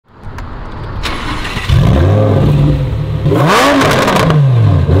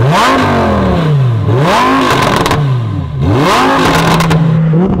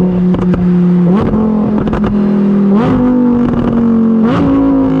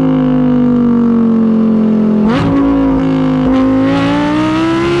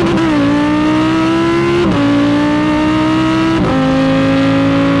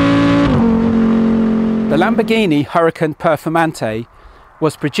Lamborghini Huracan Performante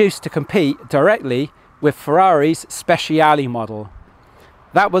was produced to compete directly with Ferrari's Speciale model.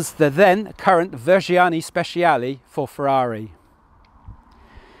 That was the then current Versione Speciale for Ferrari.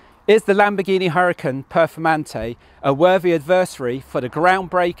 Is the Lamborghini Huracan Performante a worthy adversary for the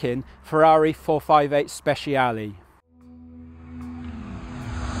groundbreaking Ferrari 458 Speciale?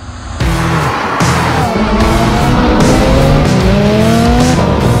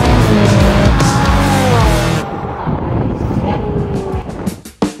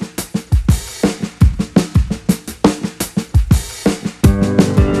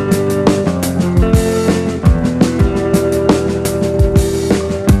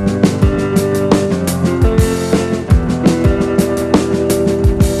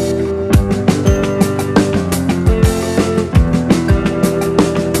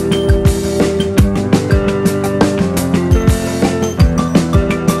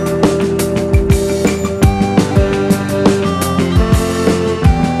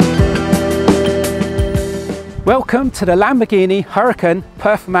 Welcome to the Lamborghini Huracan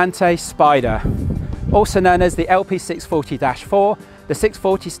Performante Spider, also known as the LP640-4, the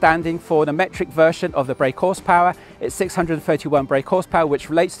 640 standing for the metric version of the brake horsepower. It's 631 brake horsepower, which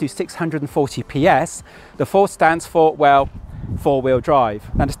relates to 640 PS. The 4 stands for, well, four-wheel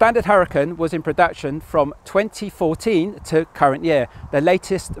drive. Now, the standard Huracan was in production from 2014 to current year. The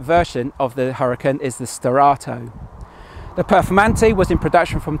latest version of the Huracan is the Starato. The Performante was in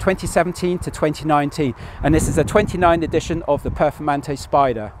production from 2017 to 2019, and this is a 29th edition of the Performante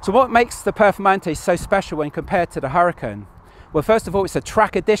Spider. So what makes the Performante so special when compared to the Huracan? Well, first of all, it's a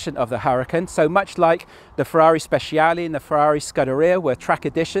track edition of the Huracan, so much like the Ferrari Speciale and the Ferrari Scuderia were track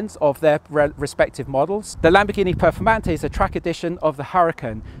editions of their respective models. The Lamborghini Performante is a track edition of the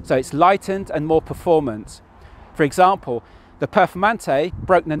Huracan, so it's lightened and more performant. For example, the Performante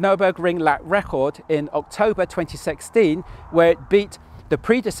broke the Nürburgring lap record in October 2016, where it beat the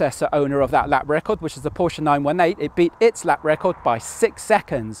predecessor owner of that lap record, which is the Porsche 918. It beat its lap record by 6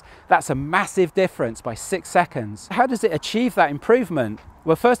 seconds. That's a massive difference, by 6 seconds. How does it achieve that improvement?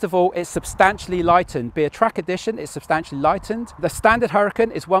 Well, first of all, it's substantially lightened. Be a track edition, it's substantially lightened. The standard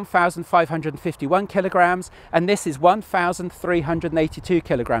Huracan is 1,551 kilograms, and this is 1,382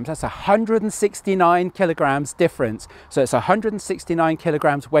 kilograms. That's 169 kilograms difference. So it's 169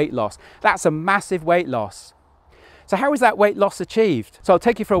 kilograms weight loss. That's a massive weight loss. So how is that weight loss achieved? So I'll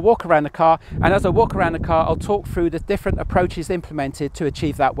take you for a walk around the car, and as I walk around the car, I'll talk through the different approaches implemented to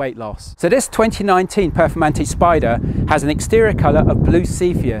achieve that weight loss. So this 2019 Performante Spider has an exterior colour of blue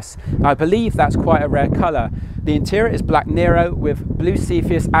Cepheus. I believe that's quite a rare colour. The interior is black Nero with blue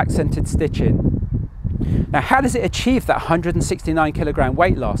Cepheus accented stitching. Now, how does it achieve that 169 kilogram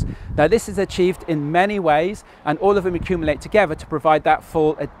weight loss? Now, this is achieved in many ways, and all of them accumulate together to provide that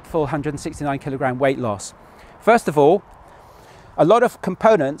full 169 kilogram weight loss. First of all, a lot of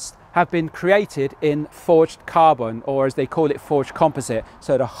components have been created in forged carbon, or as they call it, forged composite.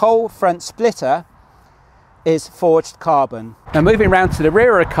 So the whole front splitter is forged carbon. Now, moving around to the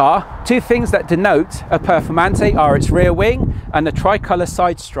rear of the car, two things that denote a Performante are its rear wing and the tricolour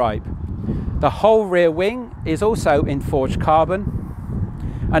side stripe. The whole rear wing is also in forged carbon,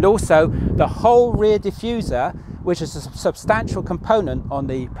 and also the whole rear diffuser, which is a substantial component on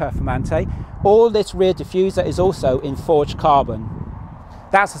the Performante. All this rear diffuser is also in forged carbon.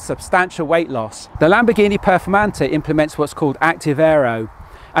 That's a substantial weight loss. The Lamborghini Performante implements what's called Active Aero,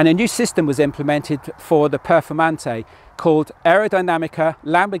 and a new system was implemented for the Performante called Aerodynamica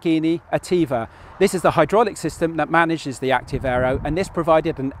Lamborghini Attiva. This is the hydraulic system that manages the Active Aero, and this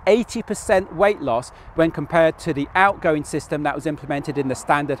provided an 80% weight loss when compared to the outgoing system that was implemented in the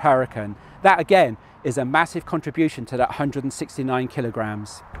standard Huracan. That again is a massive contribution to that 169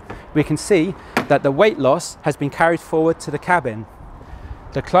 kilograms. We can see that the weight loss has been carried forward to the cabin.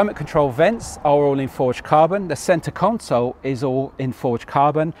 The climate control vents are all in forged carbon, the center console is all in forged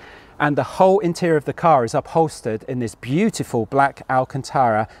carbon, and the whole interior of the car is upholstered in this beautiful black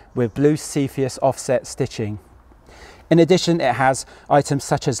Alcantara with blue Cepheus offset stitching. In addition, it has items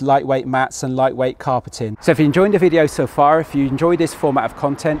such as lightweight mats and lightweight carpeting. So if you're enjoying the video so far, if you enjoy this format of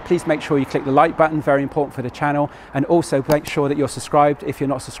content, please make sure you click the like button, very important for the channel, and also make sure that you're subscribed if you're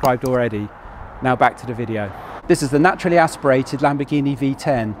not subscribed already. Now back to the video. This is the naturally aspirated Lamborghini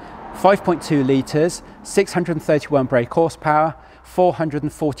V10, 5.2 litres, 631 brake horsepower,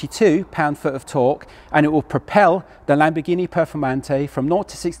 442 pound-foot of torque, and it will propel the Lamborghini Performante from 0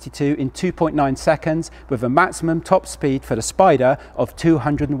 to 62 in 2.9 seconds with a maximum top speed for the Spider of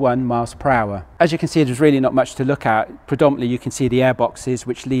 201 miles per hour. As you can see, there's really not much to look at. Predominantly you can see the airboxes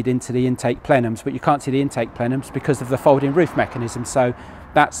which lead into the intake plenums, but you can't see the intake plenums because of the folding roof mechanism, so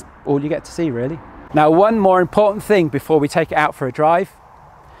that's all you get to see really. Now, one more important thing before we take it out for a drive.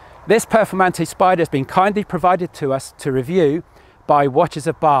 This Performante Spider has been kindly provided to us to review by Watchers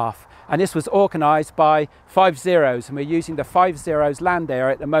of Bath, and this was organised by FiveZeros, and we're using the FiveZeros land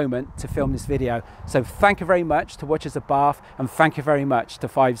area at the moment to film this video. So thank you very much to Watchers of Bath, and thank you very much to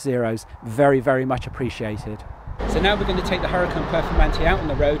FiveZeros. Very, very much appreciated. So now we're going to take the Huracan Performante out on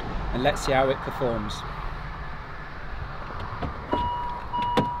the road and let's see how it performs.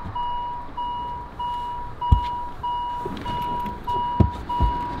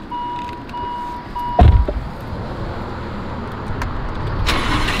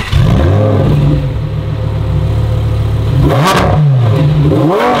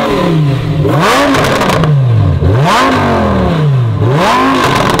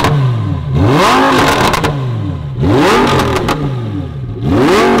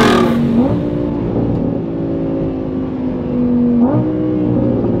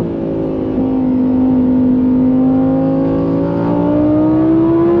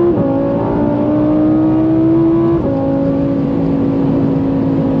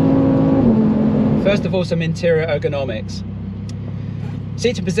 First of all, some interior ergonomics.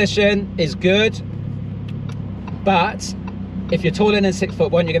 Seating position is good, but if you're taller than 6'1", you're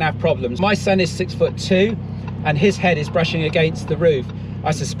going to have problems. My son is 6'2", and his head is brushing against the roof.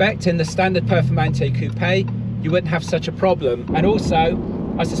 I suspect in the standard Performante Coupe, you wouldn't have such a problem. And also,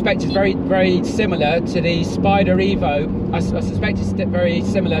 I suspect it's very, very similar to the Spider Evo. I suspect it's very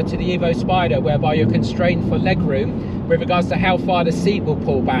similar to the Evo Spider, whereby you're constrained for leg room with regards to how far the seat will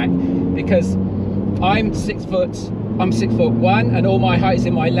pull back. Because I'm 6'1", and all my height is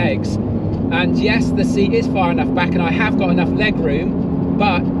in my legs. And yes, the seat is far enough back, and I have got enough leg room.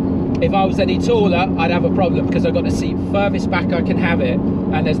 But if I was any taller, I'd have a problem because I've got the seat furthest back I can have it,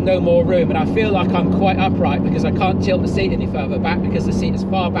 and there's no more room. And I feel like I'm quite upright because I can't tilt the seat any further back because the seat is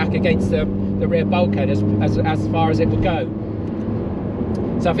far back against the rear bulkhead as far as it will go.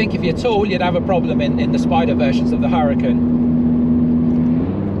 So I think if you're tall, you'd have a problem in the Spider versions of the Huracan.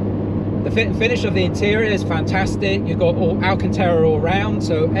 The fit and finish of the interior is fantastic. You've got all Alcantara all round,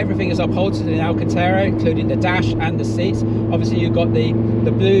 so everything is upholstered in Alcantara, including the dash and the seats. Obviously, you've got the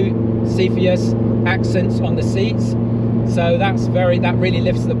blue Cepheus accents on the seats, so that really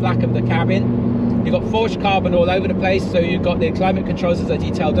lifts the black of the cabin. You've got forged carbon all over the place, so you've got the climate controls, as I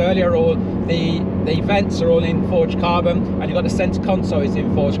detailed earlier, all the vents are all in forged carbon, and you've got the center console is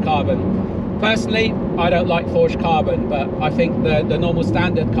in forged carbon. Personally, I don't like forged carbon, but I think the normal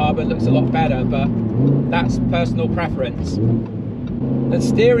standard carbon looks a lot better, but that's personal preference. The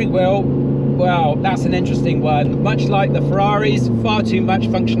steering wheel, well, that's an interesting one. Much like the Ferraris, far too much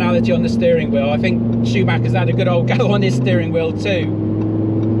functionality on the steering wheel. I think Schumacher's had a good old go on his steering wheel too.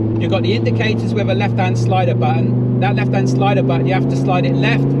 You've got the indicators with a left-hand slider button. That left-hand slider button, you have to slide it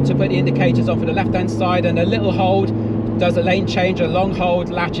left to put the indicators on for the left-hand side, and a little hold does a lane change, a long hold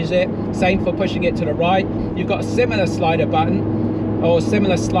latches it. Same for pushing it to the right. You've got a similar slider button or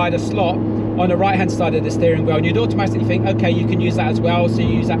similar slider slot on the right hand side of the steering wheel, and you'd automatically think, okay, you can use that as well, so you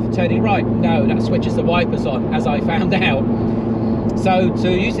use that for turning right. No, that switches the wipers on, as I found out. So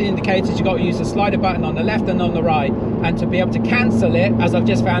to use the indicators, you've got to use the slider button on the left and on the right, and to be able to cancel it, as I've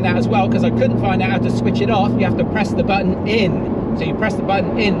just found out as well, because I couldn't find out how to switch it off, you have to press the button in. So you press the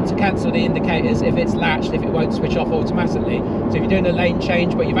button in to cancel the indicators if it's latched, if it won't switch off automatically. So if you're doing a lane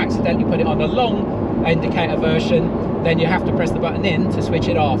change but you've accidentally put it on a long indicator version, then you have to press the button in to switch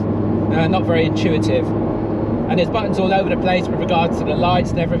it off. Not very intuitive. And there's buttons all over the place with regards to the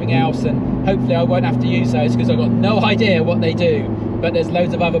lights and everything else, and hopefully I won't have to use those because I've got no idea what they do. But there's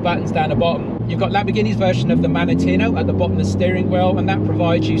loads of other buttons down the bottom. You've got Lamborghini's version of the Manettino at the bottom of the steering wheel, and that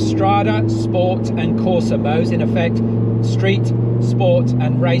provides you Strada, Sport and Corsa modes, in effect street, sport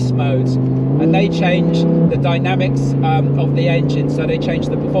and race modes, and they change the dynamics of the engine, so they change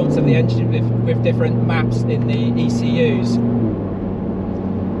the performance of the engine with different maps in the ECUs.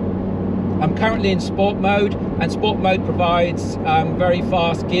 I'm currently in sport mode, and sport mode provides very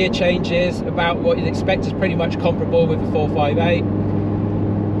fast gear changes. About what you'd expect is pretty much comparable with the 458.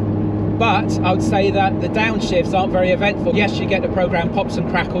 But I would say that the downshifts aren't very eventful. Yes, you get the program pops and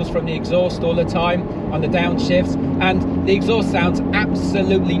crackles from the exhaust all the time on the downshifts, and the exhaust sounds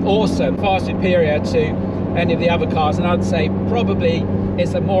absolutely awesome, far superior to any of the other cars, and I'd say probably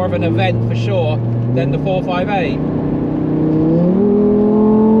it's more of an event for sure than the 458.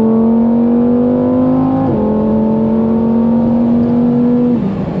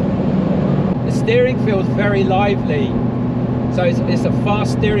 The steering feels very lively. So it's a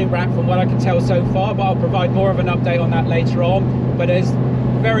fast steering rack from what I can tell so far, but I'll provide more of an update on that later on. But there's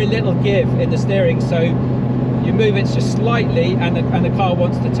very little give in the steering, so you move it just slightly and the car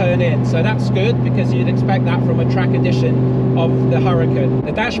wants to turn in. So that's good, because you'd expect that from a track edition of the Huracan.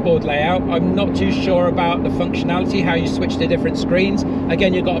 The dashboard layout, I'm not too sure about the functionality, how you switch to different screens.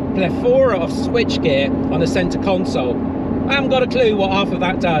 Again, you've got a plethora of switch gear on the center console. I haven't got a clue what half of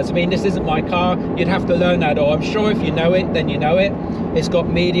that does. I mean, this isn't my car, you'd have to learn that, or I'm sure if you know it, then you know it. It's got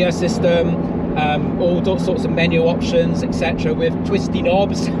media system, all sorts of menu options, etc., with twisty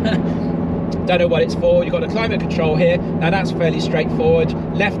knobs. Don't know what it's for. You've got a climate control here. Now that's fairly straightforward.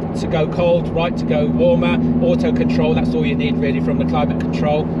 Left to go cold, right to go warmer. Auto control, that's all you need really from the climate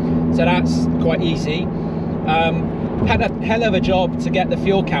control. So that's quite easy. Had a hell of a job to get the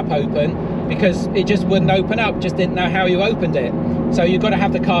fuel cap open, because it just wouldn't open up, just didn't know how you opened it. So you've got to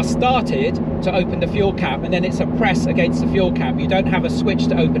have the car started to open the fuel cap, and then it's a press against the fuel cap. You don't have a switch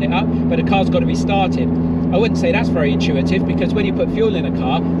to open it up, but the car's got to be started. I wouldn't say that's very intuitive, because when you put fuel in a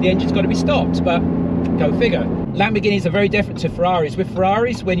car, the engine's got to be stopped, but go figure. Lamborghinis are very different to Ferraris. With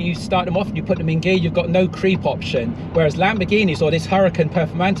Ferraris, when you start them off and you put them in gear, you've got no creep option. Whereas Lamborghinis, or this Huracan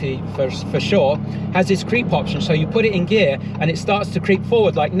Performante for sure, has this creep option. So you put it in gear and it starts to creep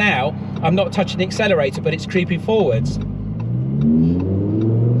forward. Like now, I'm not touching the accelerator, but it's creeping forwards.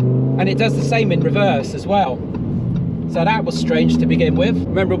 And it does the same in reverse as well. So that was strange to begin with.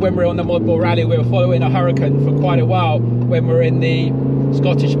 Remember when we were on the Modball Rally, we were following a Huracan for quite a while when we were in the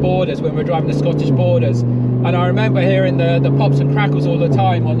Scottish borders, when we were driving the Scottish borders. And I remember hearing the pops and crackles all the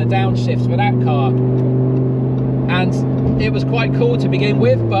time on the downshifts for that car. And it was quite cool to begin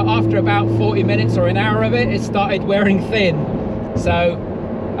with, but after about 40 minutes or an hour of it, it started wearing thin. So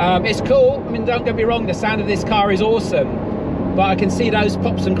it's cool. I mean, don't get me wrong, the sound of this car is awesome. But I can see those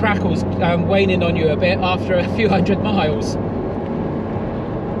pops and crackles waning on you a bit after a few hundred miles.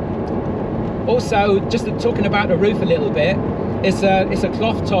 Also, just talking about the roof a little bit, it's a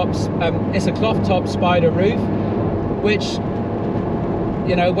cloth top spider roof, which,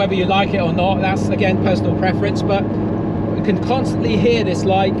 you know, whether you like it or not, that's again personal preference. But you can constantly hear this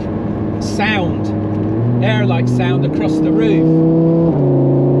like sound, air-like sound across the roof,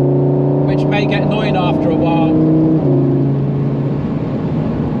 which may get annoying after a while.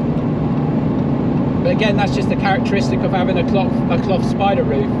 But again, that's just a characteristic of having a cloth spider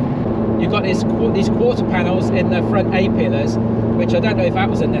roof. You've got these quarter panels in the front A-pillars, which I don't know if that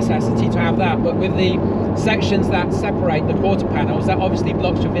was a necessity to have that, but with the sections that separate the quarter panels, that obviously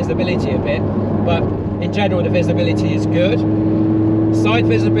blocks your visibility a bit, but in general the visibility is good. Side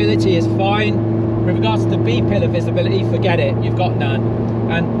visibility is fine. With regards to B-pillar visibility, forget it, you've got none.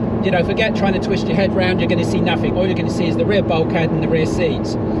 And you know, forget trying to twist your head round, you're going to see nothing. All you're going to see is the rear bulkhead and the rear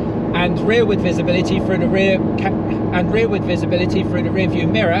seats. And rearward visibility through the rearward visibility through the rear view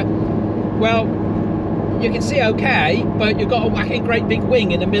mirror, well, you can see okay, but you've got a whacking great big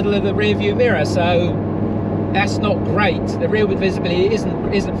wing in the middle of the rear view mirror, so that's not great. The rearward visibility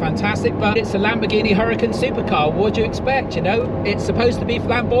isn't fantastic, but it's a Lamborghini Huracan supercar. What do you expect? You know, it's supposed to be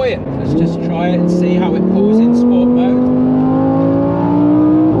flamboyant. Let's just try it and see how it pulls in sport mode.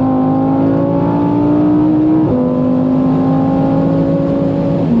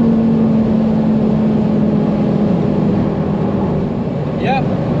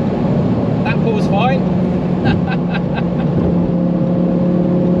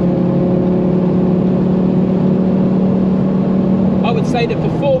 Say the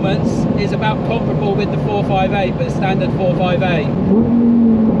performance is about comparable with the 458, but the standard 458.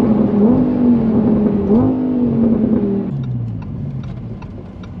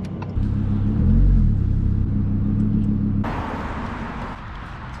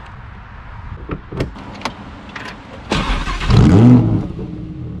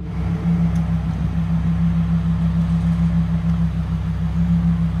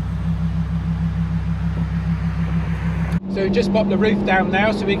 So just pop the roof down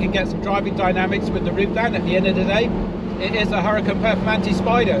now so we can get some driving dynamics with the roof down. At the end of the day, it is a Huracan Performante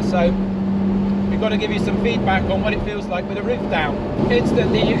Spider, so we've got to give you some feedback on what it feels like with the roof down.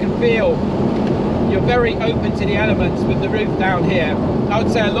 Instantly you can feel you're very open to the elements with the roof down here. I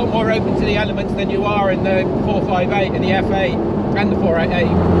would say a lot more open to the elements than you are in the 458 and the F8 and the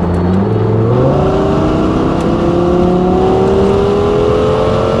 488.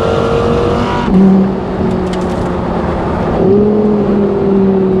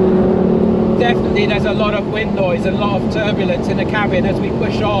 There's a lot of wind noise, a lot of turbulence in the cabin as we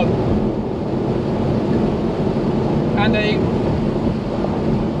push on, and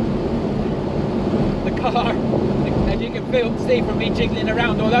the car, as you can see from me jiggling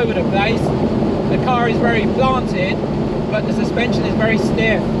around all over the place, the car is very planted, but the suspension is very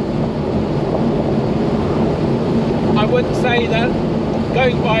stiff. I wouldn't say that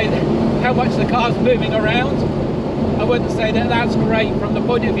going by how much the car's moving around, I wouldn't say that that's great from the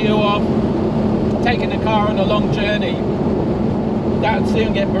point of view of taking the car on a long journey. That would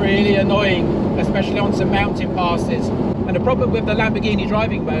soon get really annoying, especially on some mountain passes. And the problem with the Lamborghini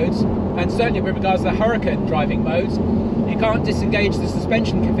driving modes, and certainly with regards to the Huracan driving modes, you can't disengage the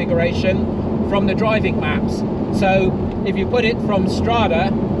suspension configuration from the driving maps. So if you put it from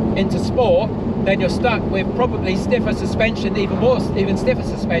Strada into Sport, then you're stuck with probably stiffer suspension, even stiffer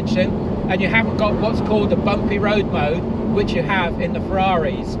suspension, and you haven't got what's called the bumpy road mode, which you have in the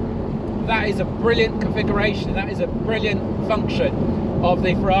Ferraris. That is a brilliant configuration, that is a brilliant function of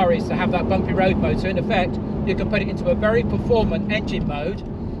the Ferraris to have that bumpy road mode. So in effect, you can put it into a very performant engine mode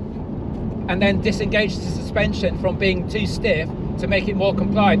and then disengage the suspension from being too stiff to make it more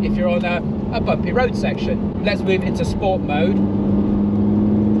compliant if you're on a bumpy road section. Let's move into sport mode.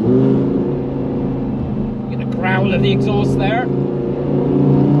 Get the growl of the exhaust there.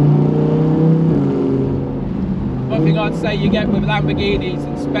 One thing I'd say you get with Lamborghinis,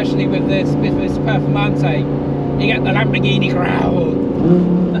 and especially with this Performante, you get the Lamborghini growl.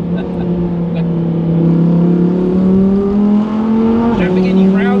 Lamborghini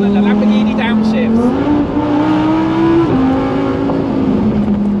growl and the Lamborghini downshifts.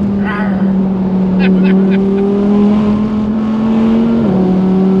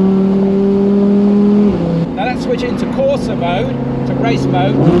 Now let's switch it into Corsa mode, to race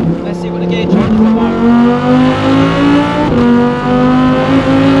mode. Let's see what the gear changes are like.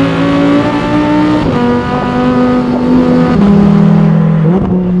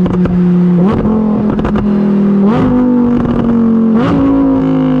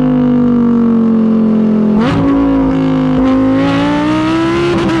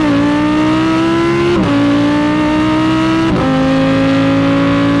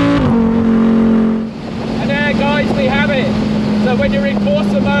 When you're in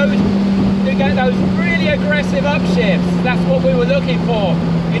Corsa mode, you get those really aggressive upshifts. That's what we were looking for.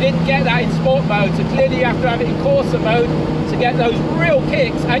 You didn't get that in sport mode, so clearly you have to have it in Corsa mode to get those real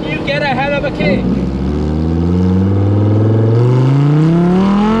kicks, and you get a hell of a kick.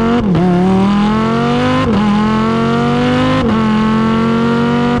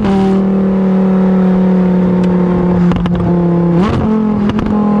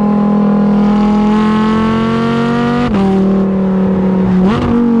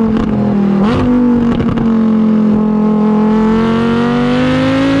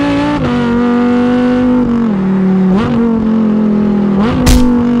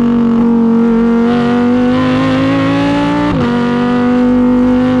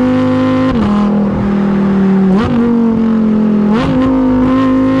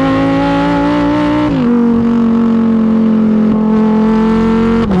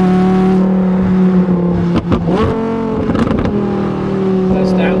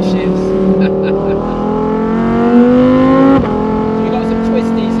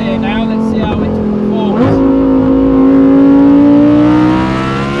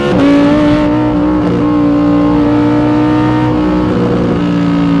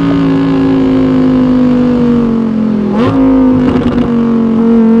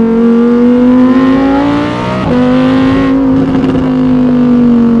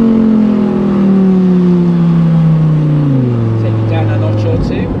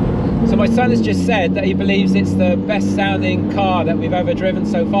 Has just said that he believes it's the best sounding car that we've ever driven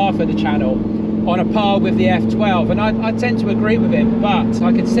so far for the channel, on a par with the F12, and I tend to agree with him, but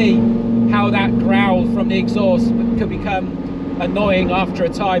I can see how that growl from the exhaust could become annoying after a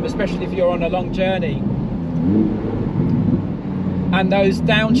time, especially if you're on a long journey. And those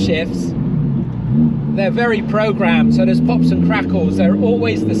downshifts, they're very programmed, so there's pops and crackles, they're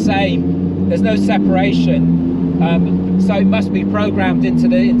always the same, there's no separation. So it must be programmed into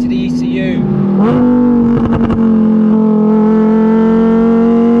the ECU.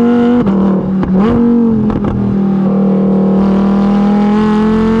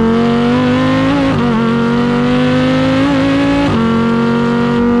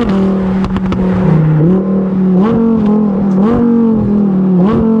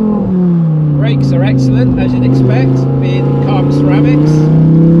 Brakes are excellent, as you'd expect, being carbon ceramics.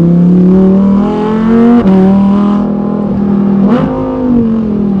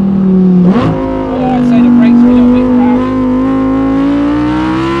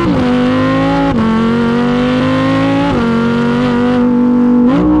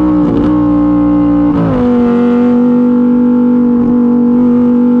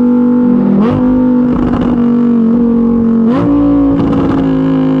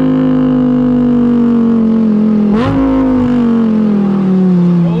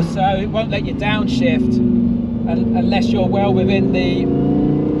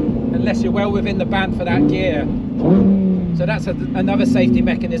 unless you're well within the band for that gear. So that's another safety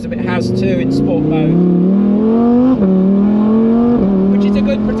mechanism it has too in sport mode, which is a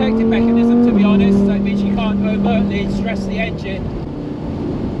good protective mechanism, to be honest. So it means you can't overtly stress the engine.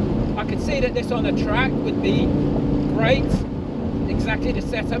 I could see that this on a track would be great, exactly the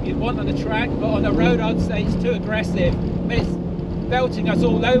setup you'd want on a track, but on the road I'd say it's too aggressive. But it's belting us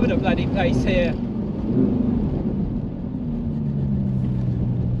all over the bloody place here.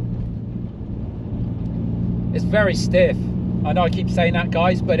 It's very stiff. I know I keep saying that,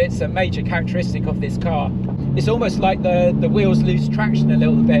 guys, but it's a major characteristic of this car. It's almost like the wheels lose traction a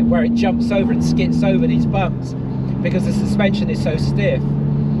little bit, where it jumps over and skids over these bumps because the suspension is so stiff.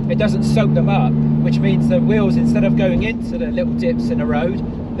 It doesn't soak them up, which means the wheels, instead of going into the little dips in the road,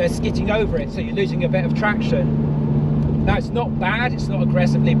 they're skidding over it, so you're losing a bit of traction. Now, it's not bad, it's not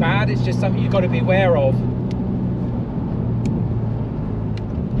aggressively bad, it's just something you've got to be aware of.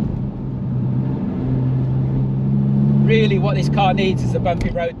 Really what this car needs is a bumpy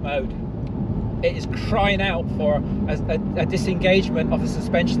road mode. It is crying out for a disengagement of the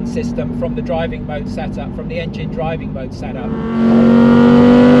suspension system from the driving mode setup, from the engine driving mode setup.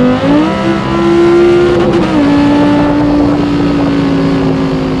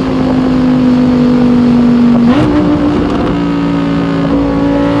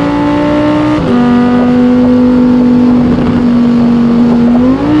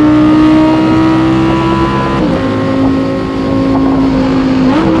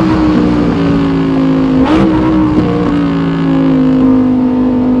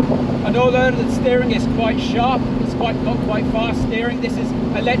 Sharp, it's got quite fast steering. This is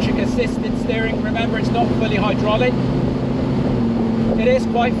electric assisted steering, remember, it's not fully hydraulic. It is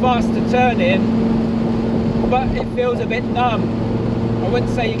quite fast to turn in, but it feels a bit numb. I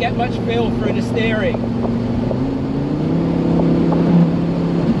wouldn't say you get much feel through the steering.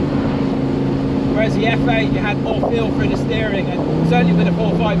 Whereas the F8, you had more feel through the steering, and certainly with the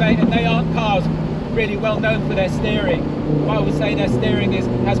 458, and they aren't cars really well known for their steering. I would say their steering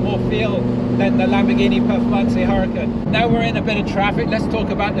has more feel than the Lamborghini Performante Huracan. Now we're in a bit of traffic, let's talk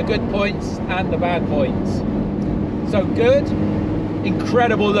about the good points and the bad points. So good,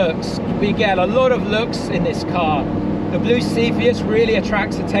 incredible looks. We get a lot of looks in this car. The blue Cepheus really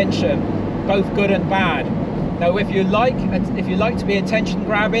attracts attention, both good and bad. Now if you like to be attention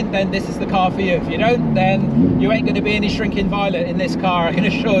grabbing, then this is the car for you. If you don't, then you ain't going to be any shrinking violet in this car, I can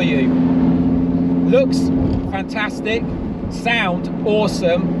assure you. Looks fantastic, sound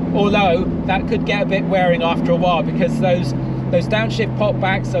awesome, although that could get a bit wearing after a while because those downshift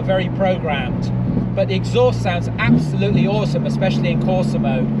popbacks are very programmed. But the exhaust sounds absolutely awesome, especially in Corsa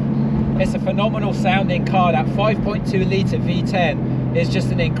mode. It's a phenomenal sounding car. That 5.2 litre V10 is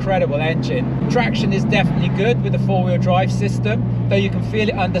just an incredible engine. Traction is definitely good with the four-wheel drive system, though you can feel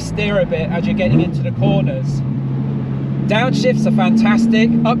it understeer a bit as you're getting into the corners. Downshifts are fantastic.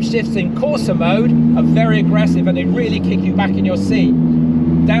 Upshifts in Corsa mode are very aggressive and they really kick you back in your seat.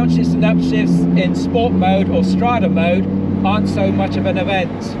 Downshifts and upshifts in sport mode or strada mode aren't so much of an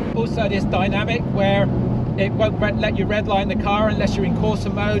event. Also this dynamic where it won't let you redline the car unless you're in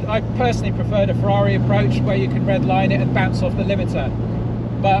Corsa mode. I personally prefer the Ferrari approach where you can redline it and bounce off the limiter.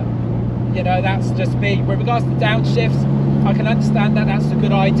 But, you know, that's just me. With regards to downshifts, I can understand that that's a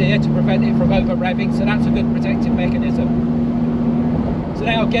good idea to prevent it from over revving, so that's a good protective mechanism. So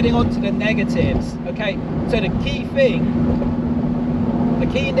now getting on to the negatives. Okay, so the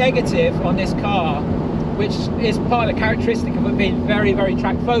key negative on this car, which is part of the characteristic of it being very, very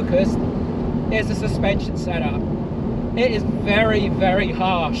track focused, is the suspension setup. It is very, very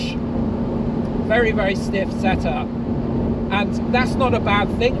harsh, very, very stiff setup. And that's not a bad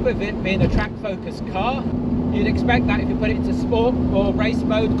thing with it being a track focused car. You'd expect that if you put it into sport or race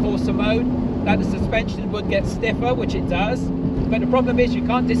mode, Corsa mode, that the suspension would get stiffer, which it does. But the problem is you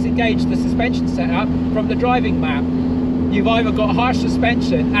can't disengage the suspension setup from the driving map. You've either got harsh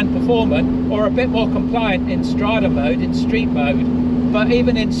suspension and performant, or a bit more compliant in strada mode, in street mode. But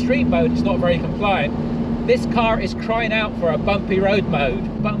even in street mode, it's not very compliant. This car is crying out for a bumpy road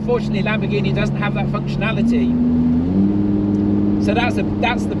mode, but unfortunately Lamborghini doesn't have that functionality. So that's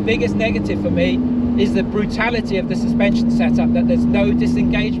the biggest negative for me, is the brutality of the suspension setup, that there's no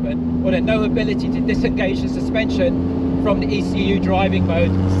disengagement or there's no ability to disengage the suspension from the ECU driving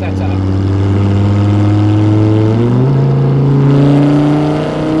mode setup.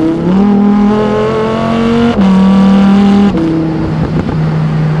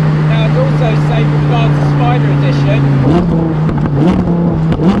 Now I'd also say with regards to Spider Edition,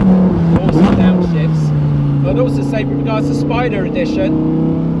 also downshifts, I'd also say with regards to Spider Edition,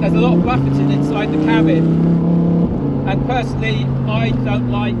 there's a lot of buffeting inside the cabin, and personally I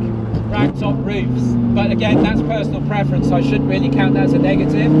don't like ragtop roofs. But again, that's personal preference, so I shouldn't really count that as a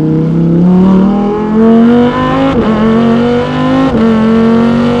negative.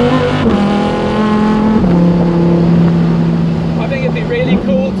 I think it'd be really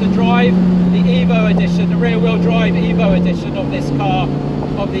cool to drive the Evo edition, the rear-wheel drive Evo edition of this car,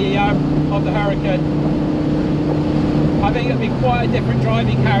 of the Huracan. I think it'd be quite a different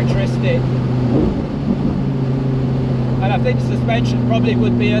driving characteristic. And I think the suspension probably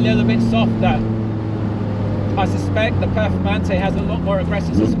would be a little bit softer. I suspect the Performante has a lot more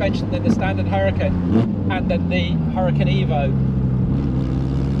aggressive suspension than the standard Huracan and than the Huracan Evo.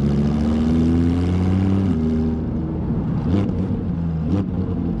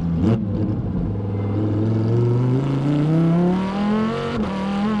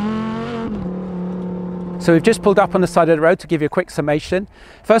 So we've just pulled up on the side of the road to give you a quick summation.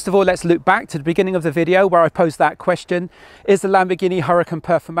 First of all, let's look back to the beginning of the video where I posed that question: is the Lamborghini Huracan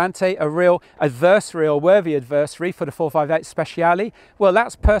Performante a real adversary or worthy adversary for the 458 Speciale? Well,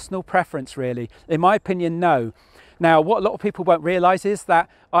 that's personal preference really. In my opinion, no. Now, what a lot of people won't realise is that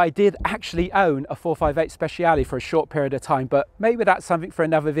I did actually own a 458 Speciale for a short period of time, but maybe that's something for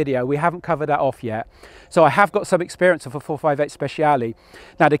another video. We haven't covered that off yet. So I have got some experience of a 458 Speciale.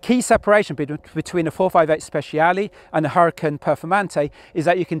 Now, the key separation between the 458 Speciale and the Huracan Performante is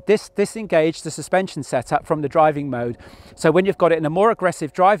that you can disengage the suspension setup from the driving mode. So when you've got it in a more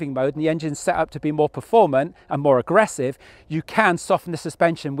aggressive driving mode and the engine's set up to be more performant and more aggressive, you can soften the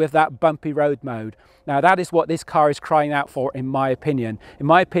suspension with that bumpy road mode. Now, that is what this car is crying out for, in my opinion. In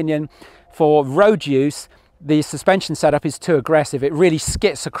my opinion, for road use, the suspension setup is too aggressive. It really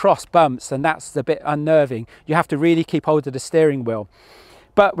skits across bumps, and that's a bit unnerving. You have to really keep hold of the steering wheel.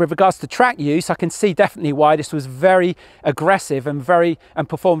 But with regards to track use, I can see definitely why this was very aggressive and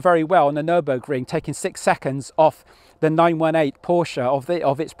performed very well on the Nürburgring, taking 6 seconds off the 918 Porsche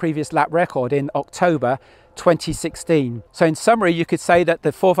of its previous lap record in October 2016. So in summary, you could say that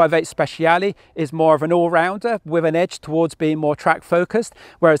the 458 Speciale is more of an all-rounder with an edge towards being more track focused,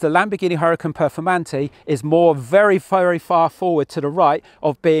 whereas the Lamborghini Huracan Performante is more very far forward to the right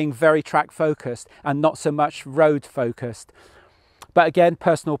of being very track focused and not so much road focused. But again,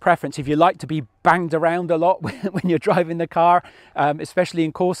 personal preference. If you like to be banged around a lot when you're driving the car, especially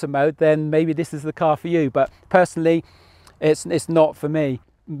in Corsa mode, then maybe this is the car for you. But personally, it's not for me.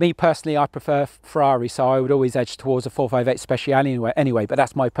 Me personally, I prefer Ferrari, so I would always edge towards a 458 Speciale anyway, but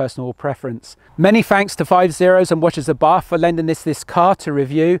that's my personal preference. Many thanks to FiveZeros and Watches of Bath for lending this car to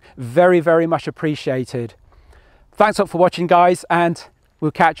review. Very much appreciated. Thanks a lot for watching, guys, and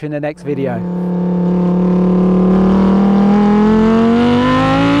we'll catch you in the next video.